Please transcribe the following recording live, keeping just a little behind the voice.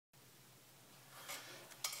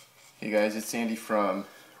Hey guys, it's Andy from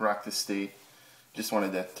Rock the State. Just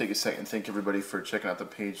wanted to take a second and thank everybody for checking out the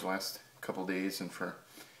page the last couple days and for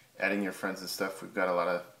adding your friends and stuff. We've got a lot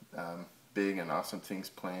of big and awesome things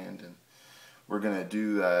planned, and we're going to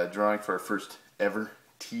do a drawing for our first ever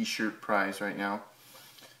t-shirt prize right now.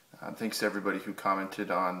 Thanks to everybody who commented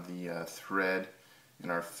on the thread in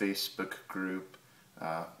our Facebook group.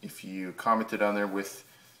 If you commented on there with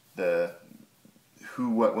the who,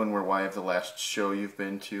 what, when, where, why of the last show you've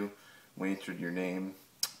been to, we entered your name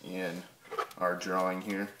in our drawing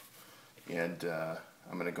here, and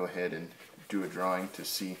I'm going to go ahead and do a drawing to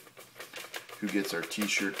see who gets our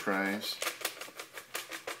t-shirt prize.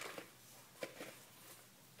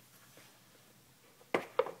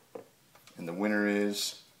 And the winner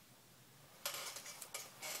is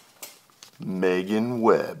Megan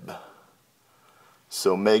Webb.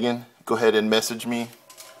 So Megan, go ahead and message me.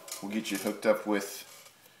 We'll get you hooked up with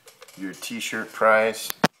your t-shirt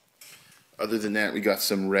prize. Other than that, we got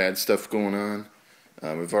some rad stuff going on.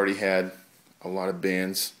 We've already had a lot of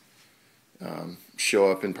bands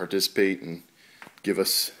show up and participate and give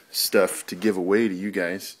us stuff to give away to you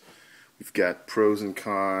guys. We've got pros and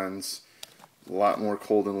cons, a lot more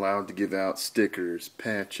Cold and Loud to give out, stickers,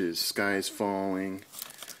 patches, Skies Falling,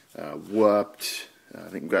 Whupped. I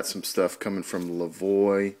think we've got some stuff coming from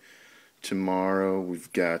Lavoy tomorrow.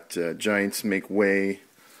 We've got Giants Make Way,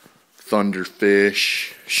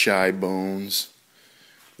 Thunderfish, Shy Bones.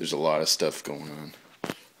 There's a lot of stuff going on.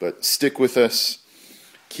 But stick with us.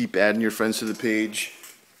 Keep adding your friends to the page.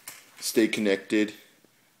 Stay connected.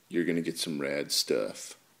 You're going to get some rad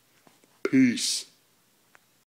stuff. Peace.